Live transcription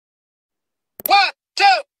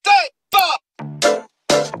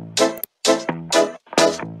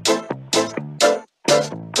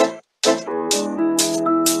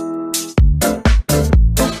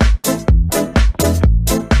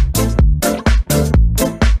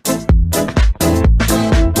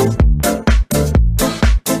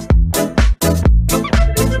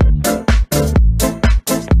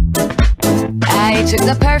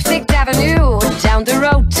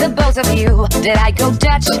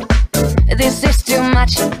This is too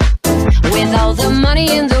much. With all the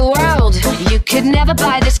money in the world, you could never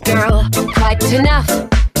buy this girl quite enough.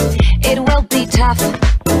 It will be tough.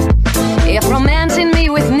 If romancing me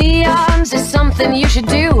with neons is something you should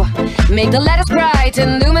do, make the letters bright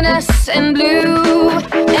and luminous and blue,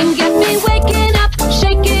 and get me waking up,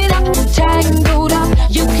 shake it up, tangled up.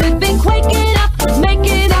 You could be quaking up, make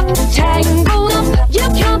it up, tangled up. You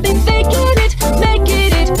can't be faking it,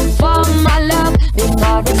 making it for my love.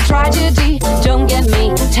 Before it's tragedy, don't get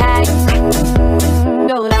me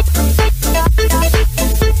tangled up.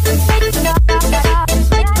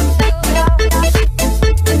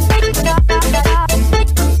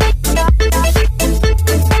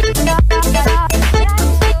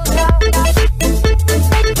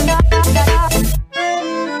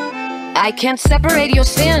 I can't separate your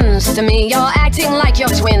sins. To me, you're acting like you're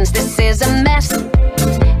twins. This is a mess.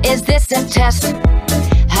 Is this a test?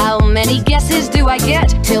 How many guesses do I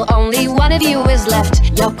get till only one of you is left?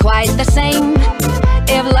 You're quite the same,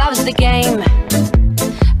 if love's the game.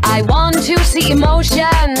 I want to see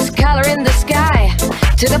emotions color in the sky,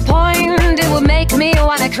 to the point it would make me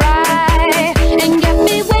wanna cry. And get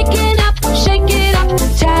me waking up, shake it up,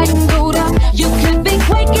 tangled up. You could be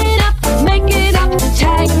quaking up, make it up,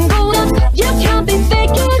 tangled up. You can't be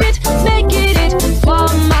faking it, making it for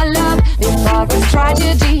my love. Before it's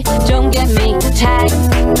tragedy, don't get me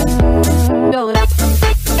tangled up.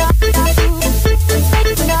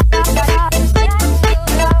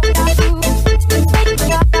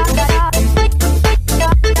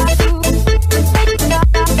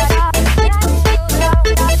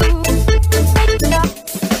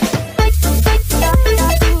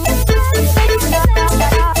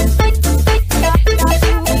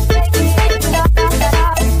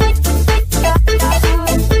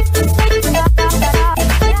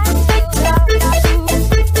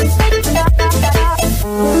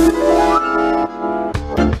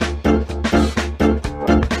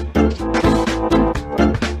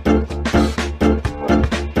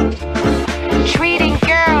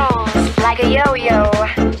 Yo-yo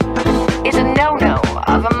is a no-no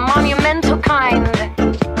of a monumental kind.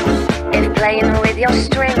 If playing with your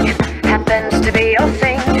string happens to be your